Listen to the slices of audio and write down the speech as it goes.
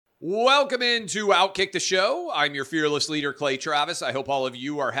Welcome into Outkick the Show. I'm your fearless leader, Clay Travis. I hope all of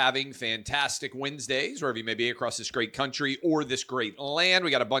you are having fantastic Wednesdays, wherever you may be across this great country or this great land.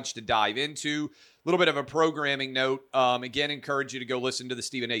 We got a bunch to dive into. A little bit of a programming note. Again, encourage you to go listen to the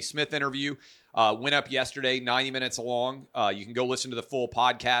Stephen A. Smith interview. Went up yesterday, 90 minutes long. You can go listen to the full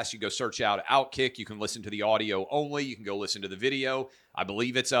podcast. You go search out Outkick. You can listen to the audio only. You can go listen to the video. I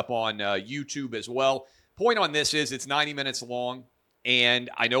believe it's up on YouTube as well. Point on this is it's 90 minutes long. And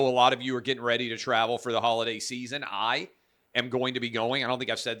I know a lot of you are getting ready to travel for the holiday season. I am going to be going. I don't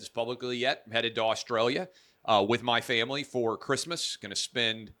think I've said this publicly yet. I'm headed to Australia with my family for Christmas. Going to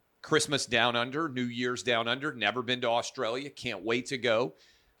spend Christmas down under, New Year's down under. Never been to Australia. Can't wait to go.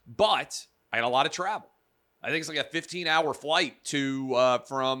 But I got a lot of travel. I think it's like a 15-hour flight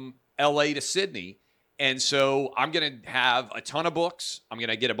from LA to Sydney. And so I'm going to have a ton of books. I'm going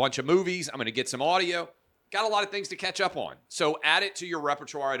to get a bunch of movies. I'm going to get some audio. Got a lot of things to catch up on. So add it to your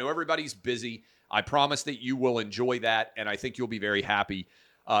repertoire. I know everybody's busy. I promise that you will enjoy that, and I think you'll be very happy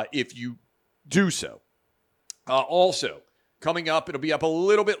if you do so. Also, coming up, it'll be up a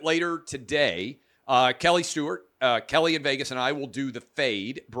little bit later today. Kelly Stewart, Kelly in Vegas, and I will do the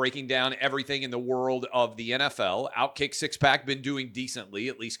fade, breaking down everything in the world of the NFL. Outkick six-pack been doing decently,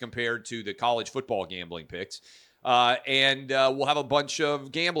 at least compared to the college football gambling picks. And we'll have a bunch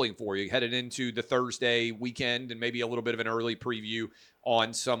of gambling for you headed into the Thursday weekend and maybe a little bit of an early preview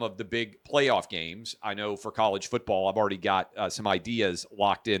on some of the big playoff games. I know for college football, I've already got some ideas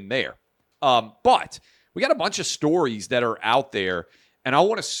locked in there. But we got a bunch of stories that are out there, and I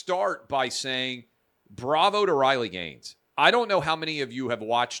want to start by saying bravo to Riley Gaines. I don't know how many of you have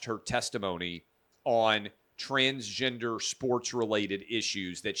watched her testimony on transgender sports-related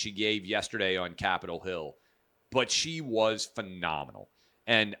issues that she gave yesterday on Capitol Hill. But she was phenomenal.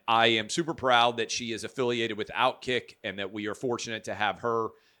 And I am super proud that she is affiliated with Outkick and that we are fortunate to have her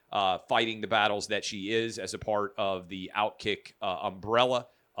fighting the battles that she is as a part of the Outkick umbrella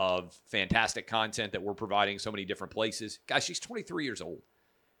of fantastic content that we're providing so many different places. Guys, she's 23 years old.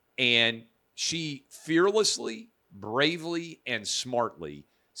 And she fearlessly, bravely, and smartly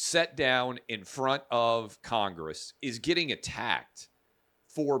sat down in front of Congress, is getting attacked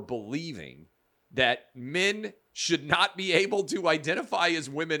for believing that men should not be able to identify as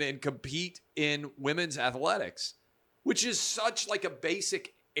women and compete in women's athletics, which is such like a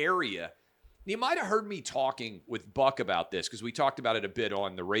basic area. You might have heard me talking with Buck about this because we talked about it a bit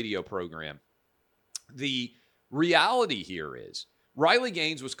on the radio program. The reality here is Riley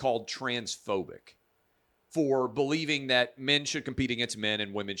Gaines was called transphobic for believing that men should compete against men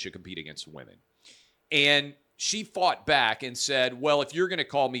and women should compete against women. And she fought back and said, well, if you're going to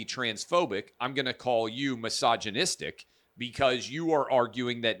call me transphobic, I'm going to call you misogynistic because you are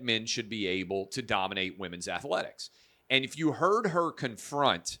arguing that men should be able to dominate women's athletics. And if you heard her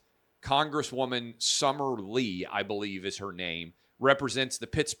confront Congresswoman Summer Lee, I believe is her name, represents the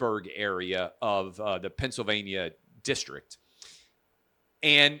Pittsburgh area of the Pennsylvania district.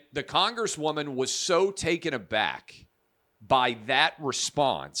 And the Congresswoman was so taken aback by that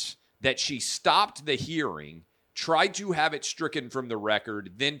response that she stopped the hearing, tried to have it stricken from the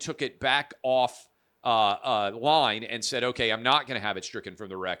record, then took it back off line and said, okay, I'm not going to have it stricken from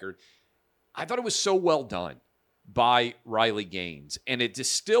the record. I thought it was so well done by Riley Gaines, and it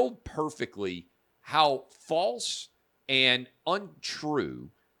distilled perfectly how false and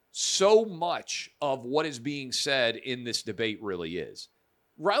untrue so much of what is being said in this debate really is.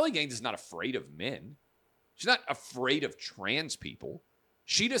 Riley Gaines is not afraid of men. She's not afraid of trans people.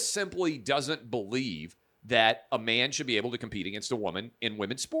 She just simply doesn't believe that a man should be able to compete against a woman in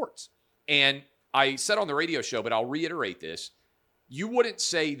women's sports. And I said on the radio show, but I'll reiterate this. You wouldn't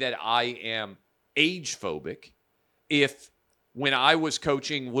say that I am age phobic if when I was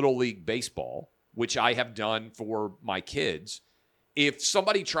coaching Little League Baseball, which I have done for my kids, if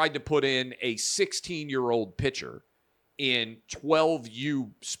somebody tried to put in a 16-year-old pitcher in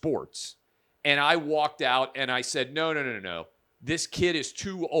 12U sports, and I walked out and I said, no. This kid is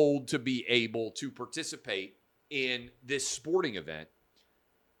too old to be able to participate in this sporting event.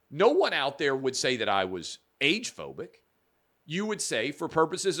 No one out there would say that I was age phobic. You would say, for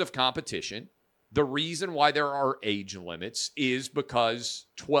purposes of competition, the reason why there are age limits is because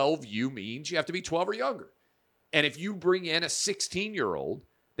 12U means you have to be 12 or younger. And if you bring in a 16-year-old,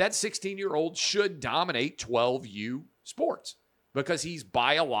 that 16-year-old should dominate 12U sports because he's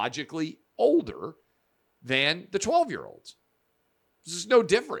biologically older than the 12-year-olds. This is no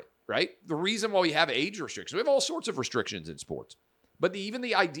different, right? The reason why we have age restrictions, we have all sorts of restrictions in sports. But even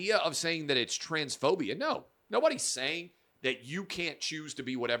the idea of saying that it's transphobia, no. Nobody's saying that you can't choose to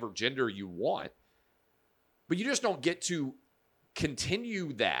be whatever gender you want. But you just don't get to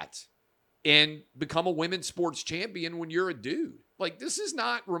continue that and become a women's sports champion when you're a dude. Like, this is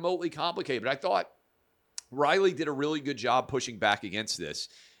not remotely complicated. But I thought Riley did a really good job pushing back against this.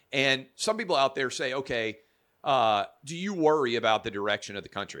 And some people out there say, okay, do you worry about the direction of the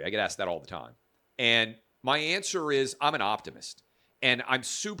country? I get asked that all the time. And my answer is I'm an optimist. And I'm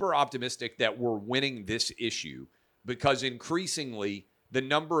super optimistic that we're winning this issue because increasingly the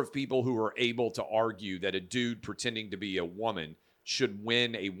number of people who are able to argue that a dude pretending to be a woman should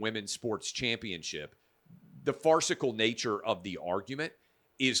win a women's sports championship, the farcical nature of the argument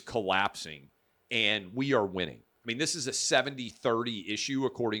is collapsing and we are winning. I mean, this is a 70-30 issue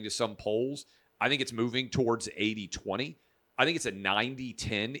according to some polls. I think it's moving towards 80-20. I think it's a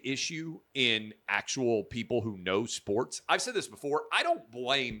 90-10 issue in actual people who know sports. I've said this before. I don't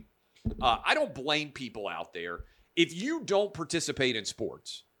blame people out there. If you don't participate in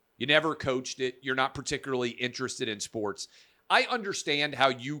sports, you never coached it, you're not particularly interested in sports, I understand how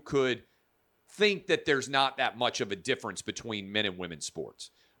you could think that there's not that much of a difference between men and women's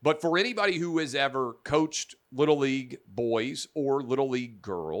sports. But for anybody who has ever coached Little League boys or Little League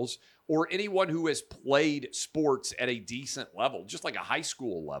girls, or anyone who has played sports at a decent level, just like a high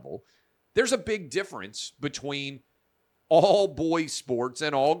school level, there's a big difference between all boys sports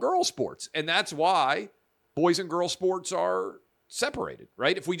and all girl sports. And that's why boys and girl sports are separated,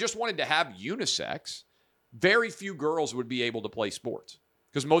 right? If we just wanted to have unisex, very few girls would be able to play sports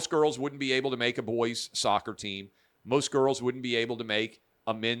because most girls wouldn't be able to make a boys soccer team. Most girls wouldn't be able to make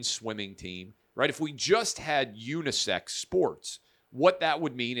a men's swimming team, right? If we just had unisex sports, what that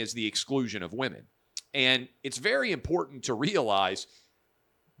would mean is the exclusion of women. And it's very important to realize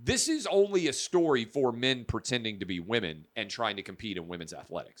this is only a story for men pretending to be women and trying to compete in women's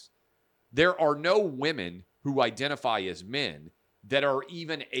athletics. There are no women who identify as men that are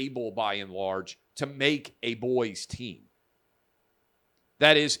even able, by and large, to make a boys' team.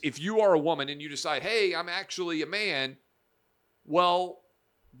 That is, if you are a woman and you decide, hey, I'm actually a man, well,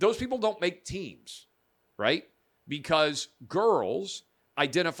 those people don't make teams, right? Because girls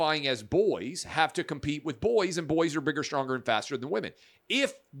identifying as boys have to compete with boys, and boys are bigger, stronger, and faster than women.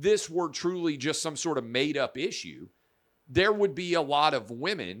 If this were truly just some sort of made-up issue, there would be a lot of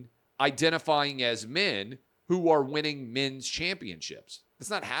women identifying as men who are winning men's championships.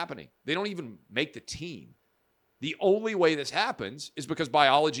 That's not happening. They don't even make the team. The only way this happens is because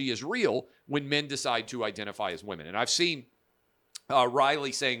biology is real when men decide to identify as women. And I've seen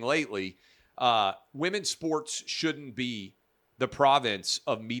Riley saying lately, women's sports shouldn't be the province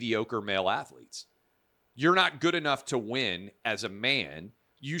of mediocre male athletes. You're not good enough to win as a man.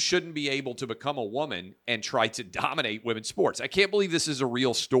 You shouldn't be able to become a woman and try to dominate women's sports. I can't believe this is a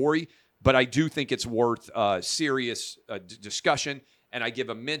real story, but I do think it's worth serious discussion, and I give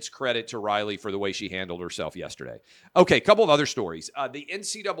immense credit to Riley for the way she handled herself yesterday. Okay, a couple of other stories. The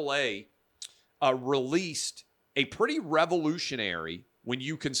NCAA released a pretty revolutionary, when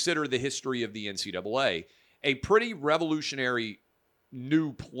you consider the history of the NCAA, a pretty revolutionary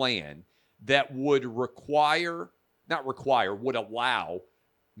new plan that would would allow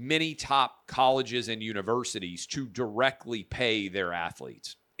many top colleges and universities to directly pay their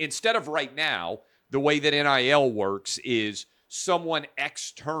athletes. Instead of right now, the way that NIL works is someone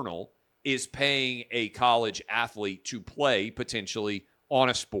external is paying a college athlete to play potentially on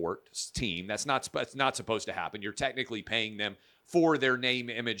a sports team. That's not supposed to happen. You're technically paying them for their name,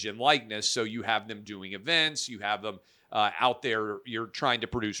 image, and likeness. So you have them doing events, you have them out there, you're trying to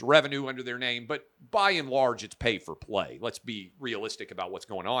produce revenue under their name. But by and large, it's pay for play. Let's be realistic about what's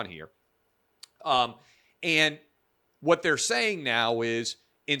going on here. And what they're saying now is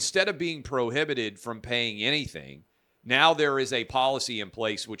instead of being prohibited from paying anything, now there is a policy in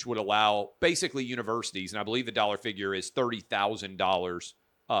place which would allow basically universities, and I believe the dollar figure is $30,000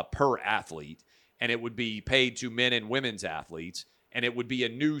 per athlete, and it would be paid to men and women's athletes, and it would be a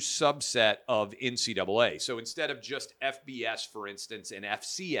new subset of NCAA. So instead of just FBS, for instance, and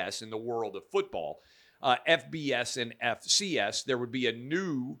FCS in the world of football, FBS and FCS, there would be a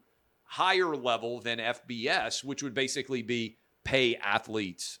new higher level than FBS, which would basically be pay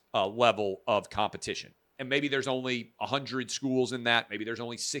athletes level of competition. And maybe there's only 100 schools in that. Maybe there's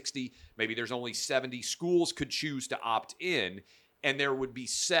only 60. Maybe there's only 70. Schools could choose to opt in, and there would be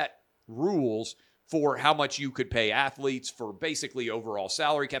set rules for how much you could pay athletes for basically overall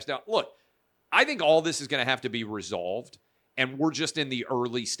salary caps. Now, look, I think all this is going to have to be resolved, and we're just in the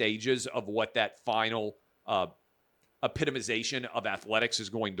early stages of what that final epitomization of athletics is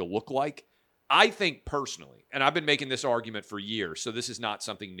going to look like. I think personally, and I've been making this argument for years, so this is not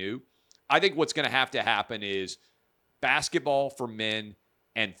something new. I think what's going to happen is basketball for men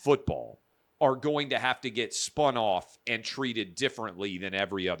and football are going to have to get spun off and treated differently than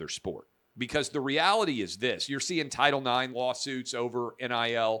every other sport. Because the reality is this: you're seeing Title IX lawsuits over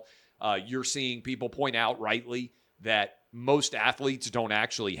NIL. You're seeing people point out rightly that most athletes don't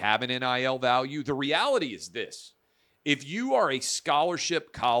actually have an NIL value. The reality is this: if you are a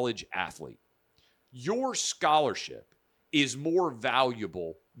scholarship college athlete, your scholarship is more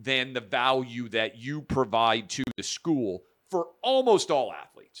valuable than the value that you provide to the school for almost all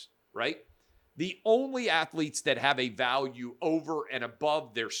athletes, right? The only athletes that have a value over and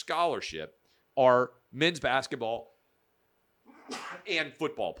above their scholarship are men's basketball and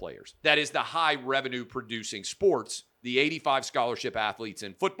football players. That is the high revenue producing sports, the 85 scholarship athletes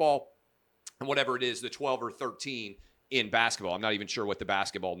in football, and whatever it is, the 12 or 13 in basketball. I'm not even sure what the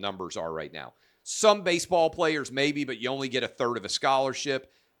basketball numbers are right now. Some baseball players maybe, but you only get a third of a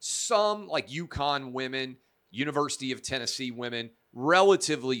scholarship. Some, like UConn women, University of Tennessee women,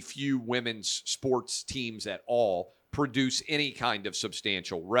 relatively few women's sports teams at all produce any kind of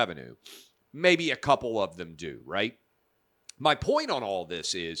substantial revenue. Maybe a couple of them do, right? My point on all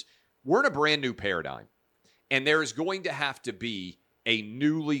this is we're in a brand new paradigm, and there is going to have to be a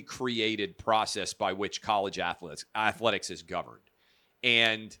newly created process by which college athletics is governed.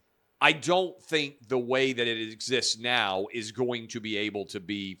 And I don't think the way that it exists now is going to be able to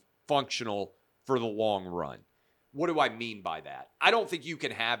be functional for the long run. What do I mean by that? I don't think you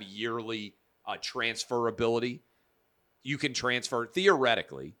can have yearly transferability. You can transfer,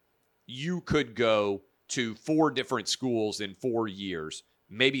 theoretically, you could go to 4 different schools in 4 years,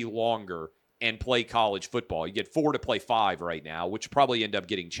 maybe longer, and play college football. You get 4 to play 5 right now, which probably end up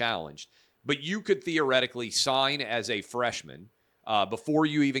getting challenged. But you could theoretically sign as a freshman before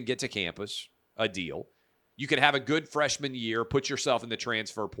you even get to campus, a deal. You could have a good freshman year, put yourself in the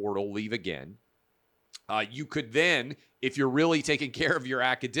transfer portal, leave again. You could then, if you're really taking care of your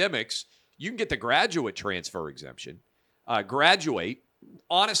academics, you can get the graduate transfer exemption. Graduate.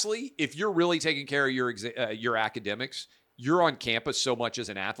 Honestly, if you're really taking care of your academics, you're on campus so much as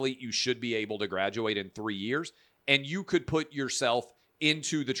an athlete, you should be able to graduate in 3 years, and you could put yourself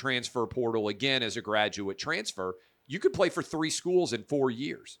into the transfer portal again as a graduate transfer. You could play for 3 schools in 4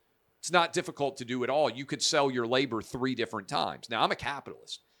 years. It's not difficult to do at all. You could sell your labor 3 different times. Now, I'm a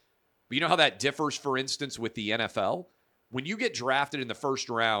capitalist, but you know how that differs, for instance, with the NFL? When you get drafted in the first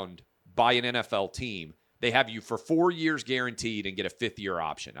round by an NFL team, they have you for 4 years guaranteed and get a 5th-year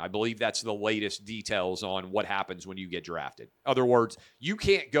option. I believe that's the latest details on what happens when you get drafted. In other words, you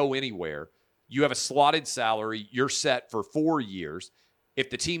can't go anywhere. You have a slotted salary. You're set for 4 years.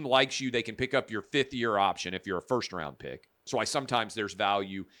 If the team likes you, they can pick up your 5th-year option if you're a first-round pick. So sometimes there's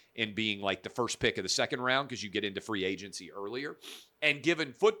value in being like the first pick of the second round because you get into free agency earlier. And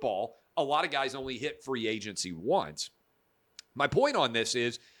given football, a lot of guys only hit free agency once. My point on this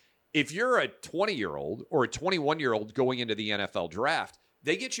is, if you're a 20-year-old or a 21-year-old going into the NFL draft,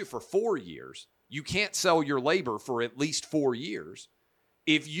 they get you for 4 years. You can't sell your labor for at least 4 years.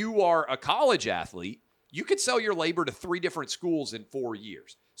 If you are a college athlete, you could sell your labor to 3 different schools in 4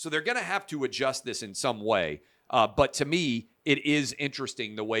 years. So they're going to have to adjust this in some way. But to me, it is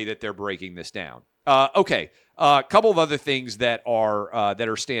interesting the way that they're breaking this down. Okay, a couple of other things that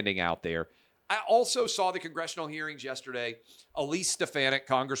are standing out there. I also saw the congressional hearings yesterday. Elise Stefanik,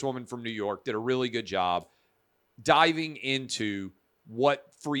 Congresswoman from New York, did a really good job diving into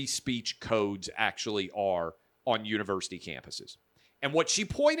what free speech codes actually are on university campuses. And what she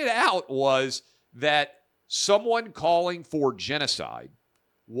pointed out was that someone calling for genocide,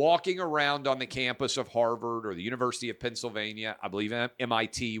 walking around on the campus of Harvard or the University of Pennsylvania, I believe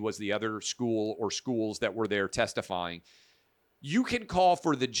MIT was the other school or schools that were there testifying, you can call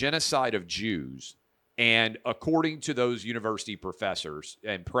for the genocide of Jews, and according to those university professors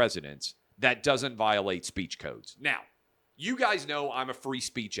and presidents, that doesn't violate speech codes. Now, you guys know I'm a free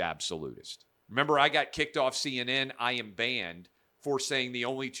speech absolutist. Remember, I got kicked off CNN. I am banned for saying the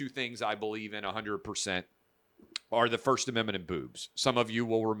only 2 things I believe in 100% are the First Amendment and boobs. Some of you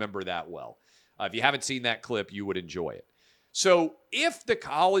will remember that well. If you haven't seen that clip, you would enjoy it. So if the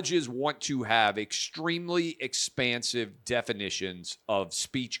colleges want to have extremely expansive definitions of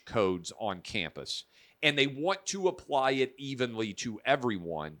speech codes on campus, and they want to apply it evenly to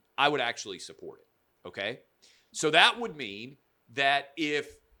everyone, I would actually support it, okay? So that would mean that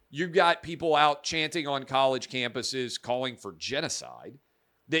if you've got people out chanting on college campuses calling for genocide,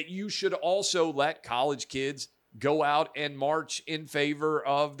 that you should also let college kids go out and march in favor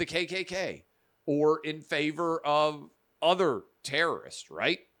of the KKK or in favor of other terrorists,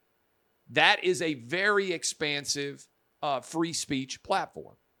 right? That is a very expansive free speech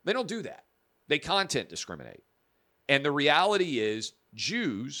platform. They don't do that. They content discriminate. And the reality is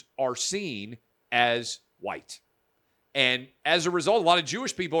Jews are seen as white. And as a result, a lot of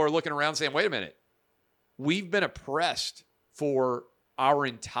Jewish people are looking around saying, wait a minute, we've been oppressed for our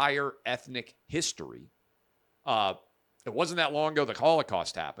entire ethnic history. It wasn't that long ago the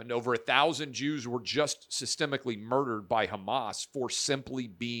Holocaust happened. Over 1,000 Jews were just systemically murdered by Hamas for simply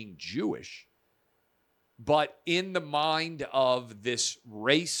being Jewish. But in the mind of this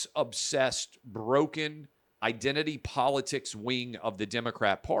race-obsessed, broken identity politics wing of the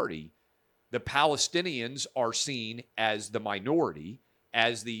Democrat Party, the Palestinians are seen as the minority,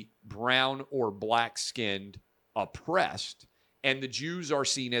 as the brown or black-skinned oppressed, and the Jews are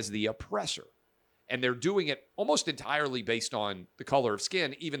seen as the oppressor. And they're doing it almost entirely based on the color of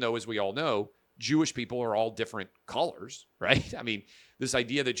skin, even though, as we all know, Jewish people are all different colors, right? I mean, this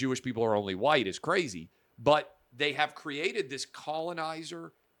idea that Jewish people are only white is crazy, but they have created this colonized,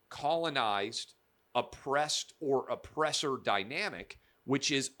 oppressed, or oppressor dynamic,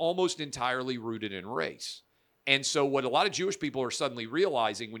 which is almost entirely rooted in race. And so what a lot of Jewish people are suddenly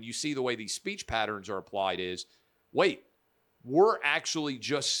realizing when you see the way these speech patterns are applied is, wait, we're actually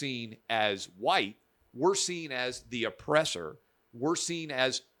just seen as white. We're seen as the oppressor. We're seen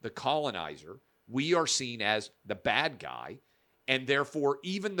as the colonizer. We are seen as the bad guy. And therefore,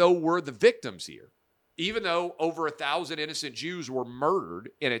 even though we're the victims here, even though over 1,000 innocent Jews were murdered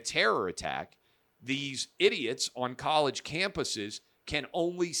in a terror attack, these idiots on college campuses can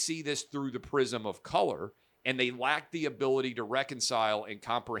only see this through the prism of color, and they lack the ability to reconcile and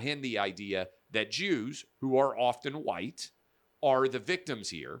comprehend the idea that Jews, who are often white, are the victims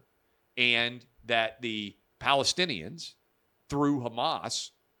here, and that the Palestinians, through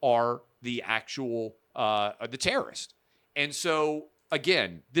Hamas, are the actual the terrorist. And so,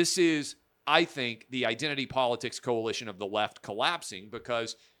 again, this is, I think, the identity politics coalition of the left collapsing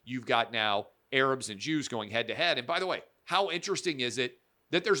because you've got now Arabs and Jews going head to head. And by the way, how interesting is it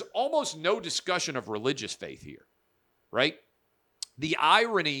that there's almost no discussion of religious faith here, right? The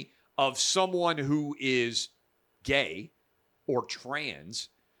irony of someone who is gay or trans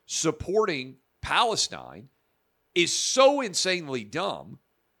supporting Palestine is so insanely dumb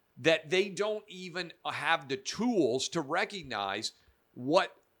that they don't even have the tools to recognize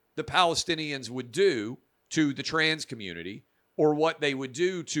what the Palestinians would do to the trans community or what they would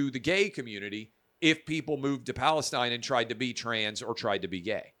do to the gay community if people moved to Palestine and tried to be trans or tried to be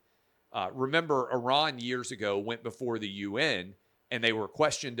gay. Remember, Iran years ago went before the UN and they were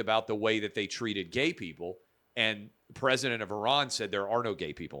questioned about the way that they treated gay people. And the president of Iran said there are no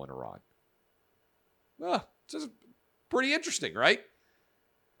gay people in Iran. Well, it's pretty interesting, right?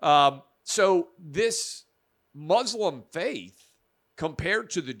 So this Muslim faith compared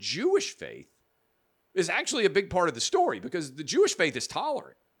to the Jewish faith is actually a big part of the story because the Jewish faith is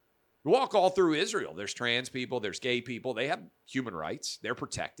tolerant. You walk all through Israel. There's trans people. There's gay people. They have human rights. They're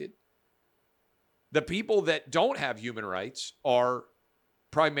protected. The people that don't have human rights are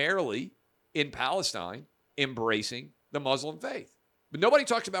primarily in Palestine embracing the Muslim faith. But nobody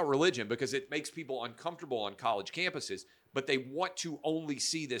talks about religion because it makes people uncomfortable on college campuses, but they want to only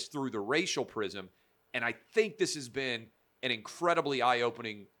see this through the racial prism. And I think this has been an incredibly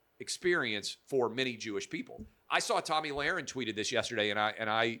eye-opening experience for many Jewish people. I saw Tommy Lahren tweeted this yesterday, and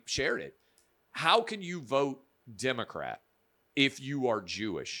I shared it. How can you vote Democrat if you are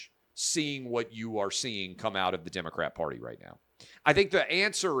Jewish, seeing what you are seeing come out of the Democrat Party right now? I think the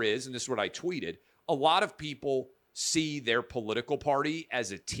answer is, and this is what I tweeted, a lot of people see their political party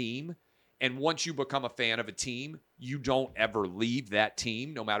as a team, and once you become a fan of a team, you don't ever leave that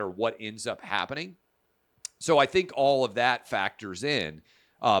team, no matter what ends up happening. So I think all of that factors in.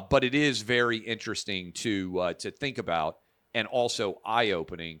 But it is very interesting to think about and also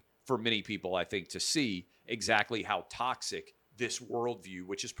eye-opening for many people, I think, to see exactly how toxic this worldview,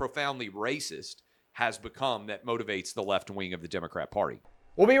 which is profoundly racist, has become that motivates the left wing of the Democrat Party.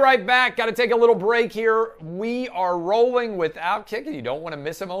 We'll be right back. Got to take a little break here. We are rolling with Outkick, and you don't want to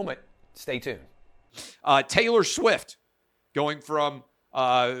miss a moment. Stay tuned. Taylor Swift, going from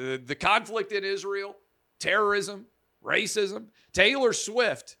the conflict in Israel, terrorism, racism. Taylor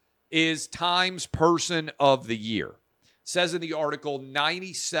Swift is Time's Person of the Year. Says in the article,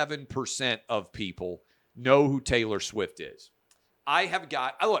 97% of people know who Taylor Swift is. I've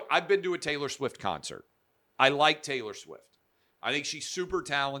been to a Taylor Swift concert. I like Taylor Swift. I think she's super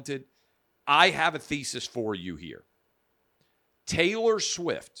talented. I have a thesis for you here. Taylor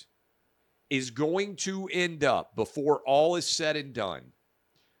Swift is going to end up, before all is said and done,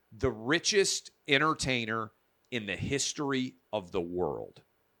 the richest entertainer in the history of the world.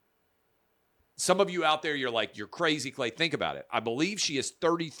 Some of you out there, you're like, you're crazy, Clay. Think about it. I believe she is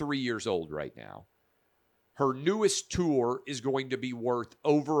 33 years old right now. Her newest tour is going to be worth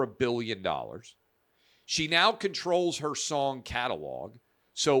over $1 billion. She now controls her song catalog.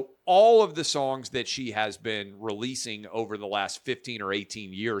 So all of the songs that she has been releasing over the last 15 or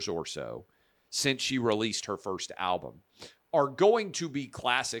 18 years or so, since she released her first album, are going to be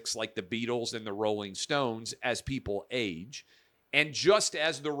classics like the Beatles and the Rolling Stones as people age. And just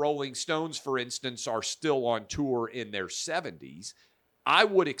as the Rolling Stones, for instance, are still on tour in their 70s, I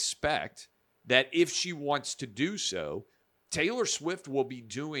would expect that if she wants to do so, Taylor Swift will be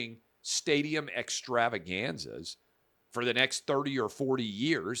doing stadium extravaganzas for the next 30 or 40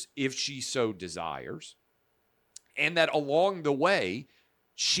 years if she so desires. And that along the way,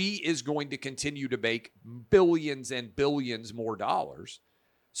 she is going to continue to make billions and billions more dollars,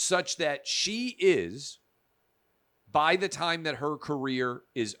 such that she is, by the time that her career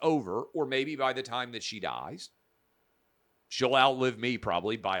is over, or maybe by the time that she dies, she'll outlive me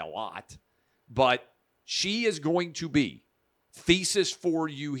probably by a lot, but she is going to be, thesis for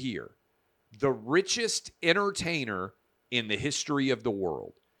you here, the richest entertainer in the history of the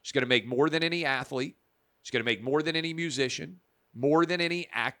world. She's going to make more than any athlete. She's going to make more than any musician, more than any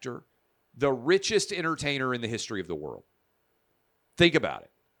actor, the richest entertainer in the history of the world. Think about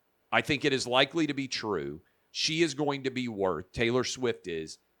it. I think it is likely to be true. She is going to be worth, Taylor Swift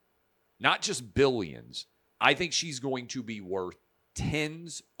is, not just billions. I think she's going to be worth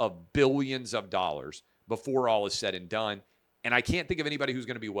tens of billions of dollars before all is said and done. And I can't think of anybody who's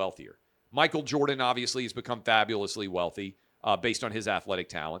going to be wealthier. Michael Jordan obviously has become fabulously wealthy based on his athletic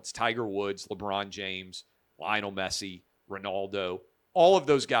talents. Tiger Woods, LeBron James, Lionel Messi, Ronaldo, all of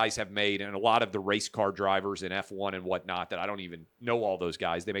those guys have made, and a lot of the race car drivers in F1 and whatnot that I don't even know all those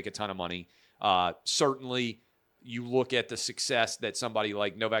guys. They make a ton of money. Certainly, you look at the success that somebody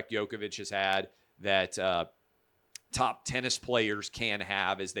like Novak Djokovic has had, that top tennis players can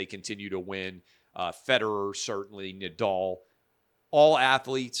have as they continue to win. Federer, certainly, Nadal, all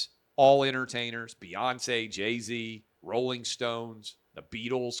athletes, all entertainers, Beyonce, Jay-Z, Rolling Stones, the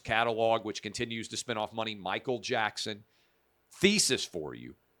Beatles catalog, which continues to spin off money, Michael Jackson. Thesis for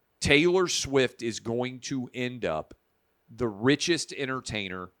you, Taylor Swift is going to end up the richest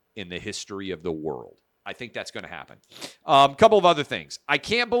entertainer in the history of the world. I think that's going to happen. A couple of other things. I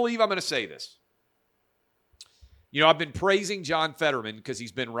can't believe I'm going to say this. You know, I've been praising John Fetterman because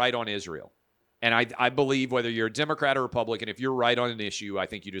he's been right on Israel. And I believe whether you're a Democrat or Republican, if you're right on an issue, I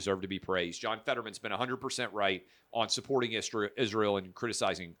think you deserve to be praised. John Fetterman's been 100% right on supporting Israel and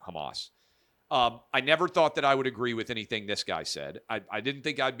criticizing Hamas. I never thought that I would agree with anything this guy said. I didn't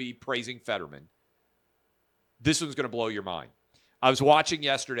think I'd be praising Fetterman. This one's going to blow your mind. I was watching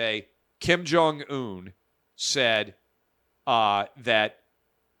yesterday. Kim Jong-un said that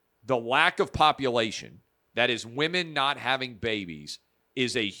the lack of population, that is women not having babies,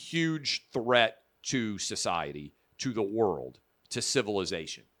 is a huge threat to society, to the world, to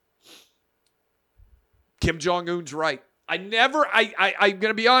civilization. Kim Jong-un's right. I'm going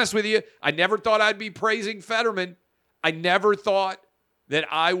to be honest with you, I never thought I'd be praising Fetterman. I never thought that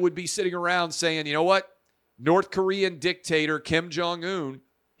I would be sitting around saying, you know what? North Korean dictator Kim Jong-un,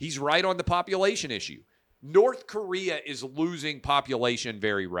 he's right on the population issue. North Korea is losing population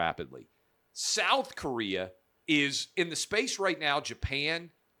very rapidly. South Korea is in the space right now,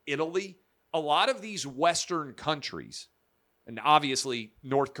 Japan, Italy, a lot of these Western countries, and obviously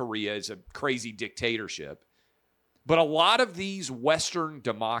North Korea is a crazy dictatorship, but a lot of these Western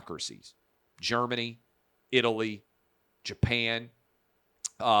democracies, Germany, Italy, Japan,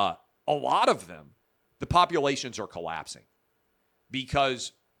 a lot of them, the populations are collapsing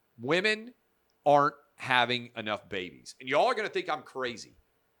because women aren't having enough babies. And y'all are going to think I'm crazy.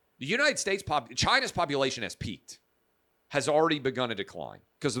 The United States, China's population has peaked, has already begun to decline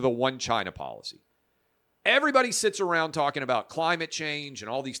because of the one China policy. Everybody sits around talking about climate change and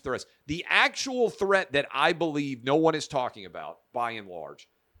all these threats. The actual threat that I believe no one is talking about, by and large,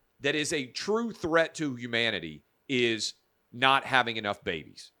 that is a true threat to humanity is not having enough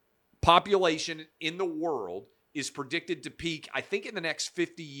babies. Population in the world is predicted to peak, I think, in the next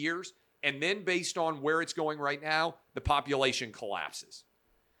 50 years. And then based on where it's going right now, the population collapses.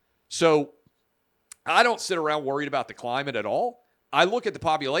 So I don't sit around worried about the climate at all. I look at the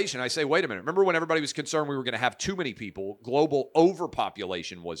population. I say, wait a minute. Remember when everybody was concerned we were going to have too many people? Global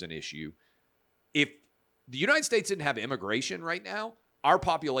overpopulation was an issue. If the United States didn't have immigration right now, our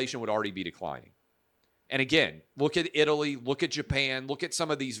population would already be declining. And again, look at Italy, look at Japan, look at some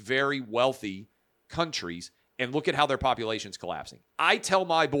of these very wealthy countries, and look at how their population's collapsing. I tell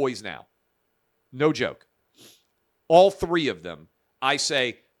my boys now, no joke, all three of them, I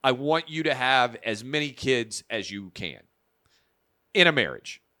say, I want you to have as many kids as you can in a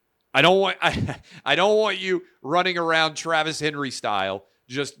marriage. I don't want I don't want you running around Travis Henry style,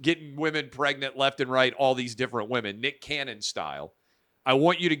 just getting women pregnant left and right, all these different women, Nick Cannon style. I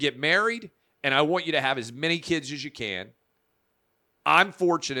want you to get married, and I want you to have as many kids as you can. I'm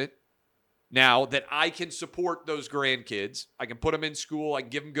fortunate now that I can support those grandkids. I can put them in school. I can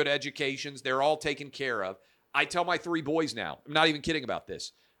give them good educations. They're all taken care of. I tell my 3 boys now, I'm not even kidding about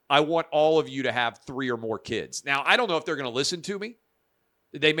this. I want all of you to have 3 or more kids. Now, I don't know if they're going to listen to me.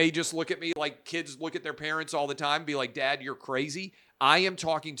 They may just look at me like kids look at their parents all the time, be like, Dad, you're crazy. I am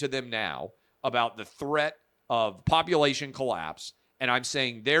talking to them now about the threat of population collapse, and I'm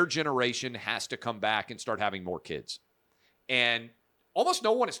saying their generation has to come back and start having more kids. And almost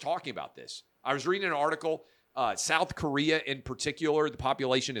no one is talking about this. I was reading an article, South Korea in particular, the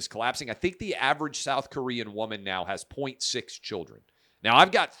population is collapsing. I think the average South Korean woman now has 0.6 children. Now,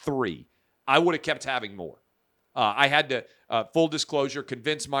 I've got 3. I would have kept having more. I had to, full disclosure,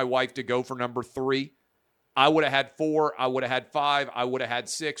 convince my wife to go for number 3. I would have had 4. I would have had 5. I would have had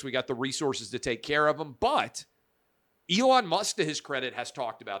 6. We got the resources to take care of them. But Elon Musk, to his credit, has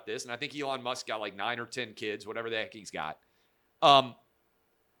talked about this. And I think Elon Musk got like 9 or 10 kids, whatever the heck he's got.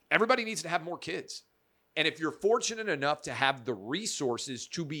 Everybody needs to have more kids. And if you're fortunate enough to have the resources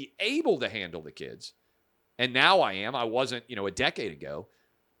to be able to handle the kids, and now I wasn't, a decade ago,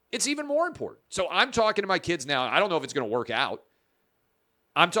 it's even more important. So I'm talking to my kids now. I don't know if it's going to work out.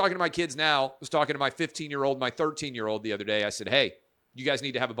 I'm talking to my kids now. I was talking to my 15-year-old, my 13-year-old the other day. I said, hey, you guys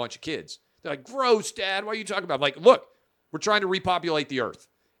need to have a bunch of kids. They're like, gross, Dad. What are you talking about? I'm like, look, we're trying to repopulate the earth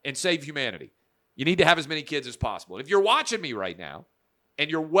and save humanity. You need to have as many kids as possible. And if you're watching me right now and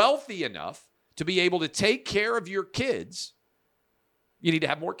you're wealthy enough to be able to take care of your kids, you need to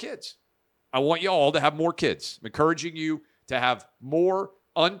have more kids. I want you all to have more kids. I'm encouraging you to have more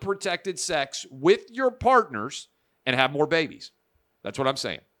unprotected sex with your partners and have more babies. That's what I'm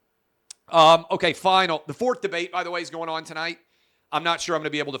saying. Okay, final. The 4th debate, by the way, is going on tonight. I'm not sure I'm going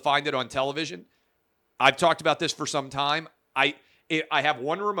to be able to find it on television. I've talked about this for some time. I have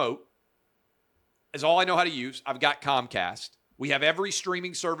one remote. Is all I know how to use. I've got Comcast. We have every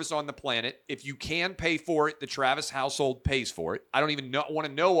streaming service on the planet. If you can pay for it, the Travis household pays for it. I don't even want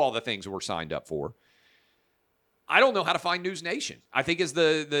to know all the things we're signed up for. I don't know how to find News Nation. I think is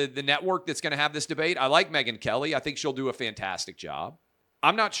the network that's going to have this debate. I like Megyn Kelly. I think she'll do a fantastic job.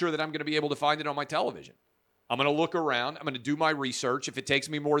 I'm not sure that I'm going to be able to find it on my television. I'm going to look around. I'm going to do my research. If it takes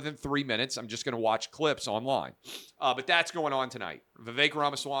me more than 3 minutes, I'm just going to watch clips online. But that's going on tonight. Vivek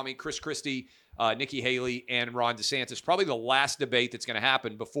Ramaswamy, Chris Christie, Nikki Haley, and Ron DeSantis. Probably the last debate that's going to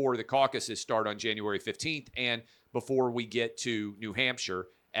happen before the caucuses start on January 15th and before we get to New Hampshire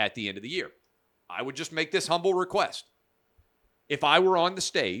at the end of the year. I would just make this humble request. If I were on the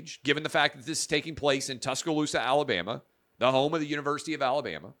stage, given the fact that this is taking place in Tuscaloosa, Alabama, the home of the University of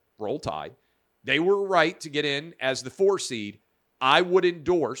Alabama, Roll Tide, they were right to get in as the 4 seed. I would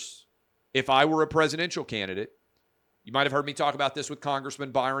endorse, if I were a presidential candidate, you might have heard me talk about this with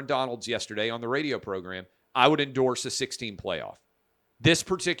Congressman Byron Donalds yesterday on the radio program, I would endorse a 16 playoff. This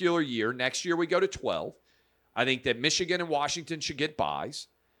particular year, next year we go to 12. I think that Michigan and Washington should get byes.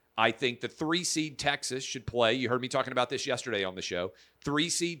 I think the 3-seed Texas should play. You heard me talking about this yesterday on the show.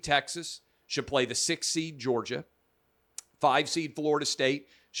 3-seed Texas should play the 6-seed Georgia. 5-seed Florida State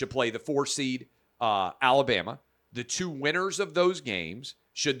should play the 4-seed Alabama. The 2 winners of those games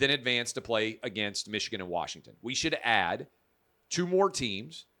should then advance to play against Michigan and Washington. We should add 2 more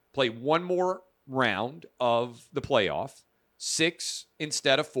teams, play 1 more round of the playoff, 6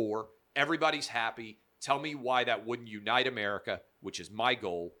 instead of 4. Everybody's happy. Tell me why that wouldn't unite America, which is my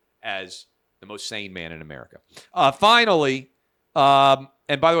goal as the most sane man in America. Finally,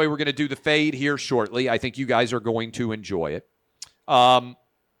 and by the way, we're going to do the fade here shortly. I think you guys are going to enjoy it.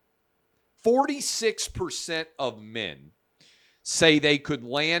 46% of men say they could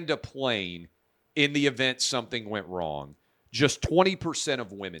land a plane in the event something went wrong. Just 20%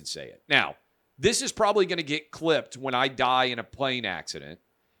 of women say it. Now, this is probably going to get clipped when I die in a plane accident,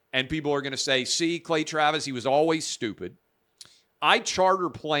 and people are going to say, see, Clay Travis, he was always stupid. I charter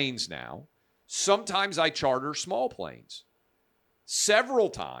planes now. Sometimes I charter small planes. Several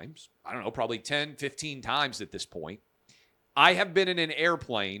times, I don't know, probably 10, 15 times at this point, I have been in an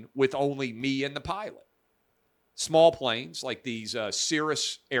airplane with only me and the pilot. Small planes, like these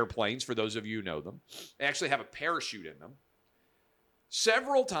Cirrus airplanes, for those of you who know them, they actually have a parachute in them.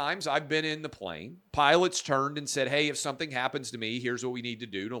 Several times I've been in the plane. Pilots turned and said, hey, if something happens to me, here's what we need to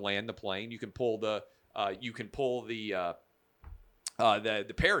do to land the plane. You can pull the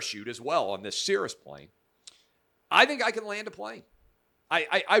parachute as well on this Cirrus plane. I think I can land a plane.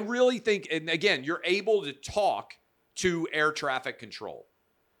 I really think, and again, you're able to talk to air traffic control.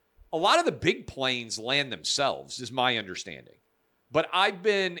 a lot of the big planes land themselves, is my understanding. But I've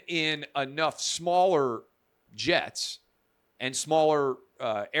been in enough smaller jets and smaller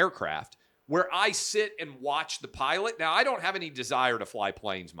aircraft where I sit and watch the pilot. Now, I don't have any desire to fly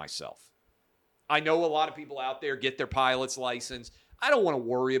planes myself. I know a lot of people out there get their pilot's license. I don't want to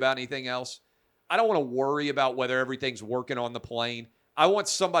worry about anything else. I don't want to worry about whether everything's working on the plane. I want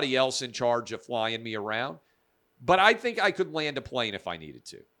somebody else in charge of flying me around. But I think I could land a plane if I needed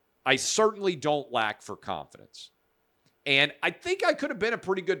to. I certainly don't lack for confidence. And I think I could have been a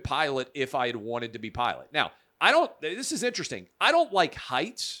pretty good pilot if I had wanted to be pilot. Now, this is interesting. I don't like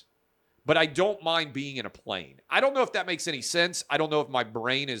heights, but I don't mind being in a plane. I don't know if that makes any sense. I don't know if my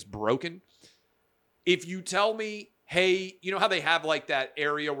brain is broken. If you tell me, hey, you know how they have like that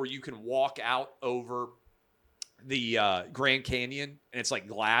area where you can walk out over the Grand Canyon and it's like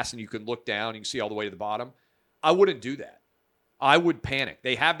glass and you can look down and you can see all the way to the bottom? I wouldn't do that. I would panic.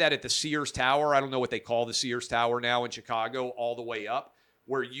 They have that at the Sears Tower. I don't know what they call the Sears Tower now in Chicago, all the way up,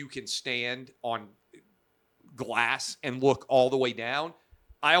 where you can stand on glass and look all the way down.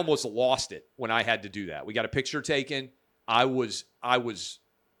 I almost lost it when I had to do that. We got a picture taken. I was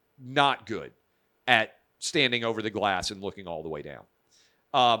not good at standing over the glass and looking all the way down.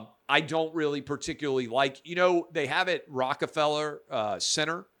 I don't really particularly like, they have at Rockefeller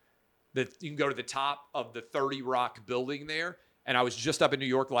Center that you can go to the top of the 30 Rock building there. And I was just up in New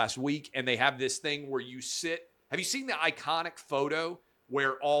York last week, and they have this thing where you sit. Have you seen the iconic photo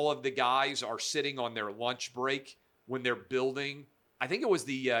where all of the guys are sitting on their lunch break when they're building? I think it was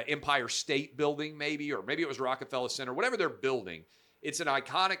the Empire State Building, maybe, or maybe it was Rockefeller Center, whatever they're building. It's an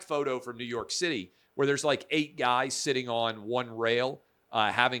iconic photo from New York City where there's like 8 guys sitting on one rail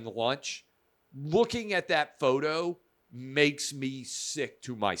having lunch. Looking at that photo makes me sick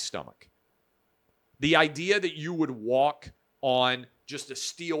to my stomach. The idea that you would walk on just a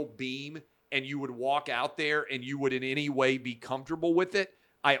steel beam and you would walk out there and you would in any way be comfortable with it,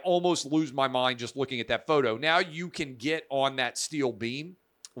 I almost lose my mind just looking at that photo. Now you can get on that steel beam,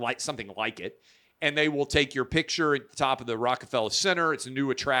 like something like it, and they will take your picture at the top of the Rockefeller Center. It's a new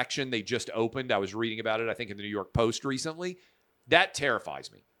attraction they just opened. I was reading about it, I think, in the New York Post recently. That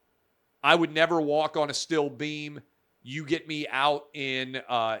terrifies me. I would never walk on a steel beam. You get me out in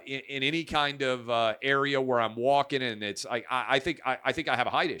any kind of area where I'm walking, and it's I think I have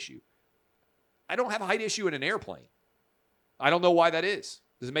a height issue. I don't have a height issue in an airplane. I don't know why that is.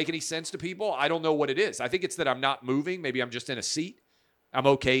 Does it make any sense to people? I don't know what it is. I think it's that I'm not moving. Maybe I'm just in a seat. I'm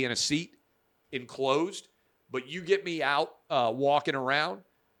okay in a seat, enclosed. But you get me out walking around,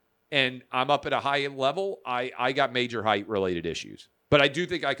 and I'm up at a high level. I got major height related issues. But I do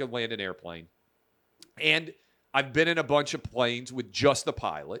think I could land an airplane. And I've been in a bunch of planes with just the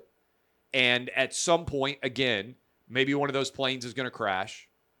pilot. And at some point, again, maybe one of those planes is going to crash.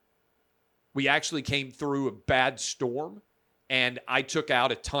 We actually came through a bad storm, and I took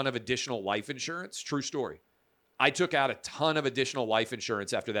out a ton of additional life insurance. True story. I took out a ton of additional life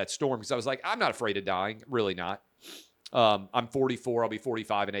insurance after that storm because I was like, I'm not afraid of dying. Really not. I'm 44. I'll be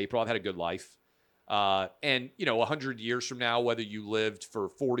 45 in April. I've had a good life. And, 100 years from now, whether you lived for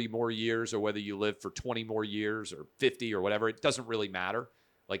 40 more years or whether you lived for 20 more years or 50 or whatever, it doesn't really matter.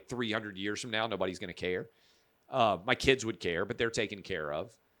 Like 300 years from now, nobody's going to care. My kids would care, but they're taken care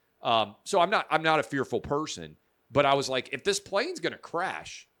of. So I'm not a fearful person, but I was like, if this plane's going to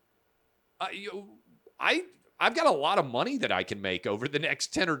crash, I've got a lot of money that I can make over the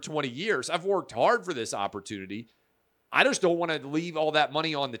next 10 or 20 years. I've worked hard for this opportunity. I just don't want to leave all that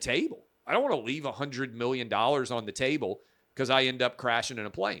money on the table. I don't want to leave $100 million on the table because I end up crashing in a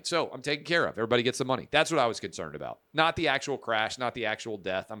plane. So I'm taken care of. Everybody gets the money. That's what I was concerned about. Not the actual crash, not the actual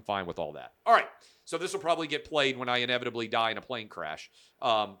death. I'm fine with all that. All right. So this will probably get played when I inevitably die in a plane crash.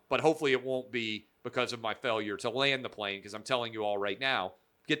 But hopefully it won't be because of my failure to land the plane, because I'm telling you all right now,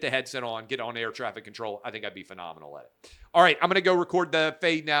 get the headset on, get on air traffic control. I think I'd be phenomenal at it. All right, I'm going to go record the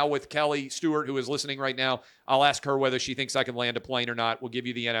fade now with Kelly Stewart, who is listening right now. I'll ask her whether she thinks I can land a plane or not. We'll give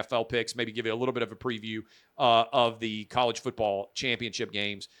you the NFL picks, maybe give you a little bit of a preview of the college football championship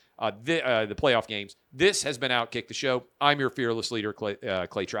games, the playoff games. This has been Outkick the Show. I'm your fearless leader,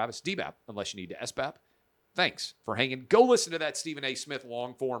 Clay Travis. DBAP, unless you need to SBAP. Thanks for hanging. Go listen to that Stephen A. Smith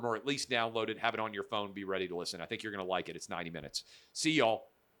long form, or at least download it, have it on your phone, be ready to listen. I think you're going to like it. It's 90 minutes. See y'all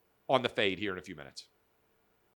on the fade here in a few minutes.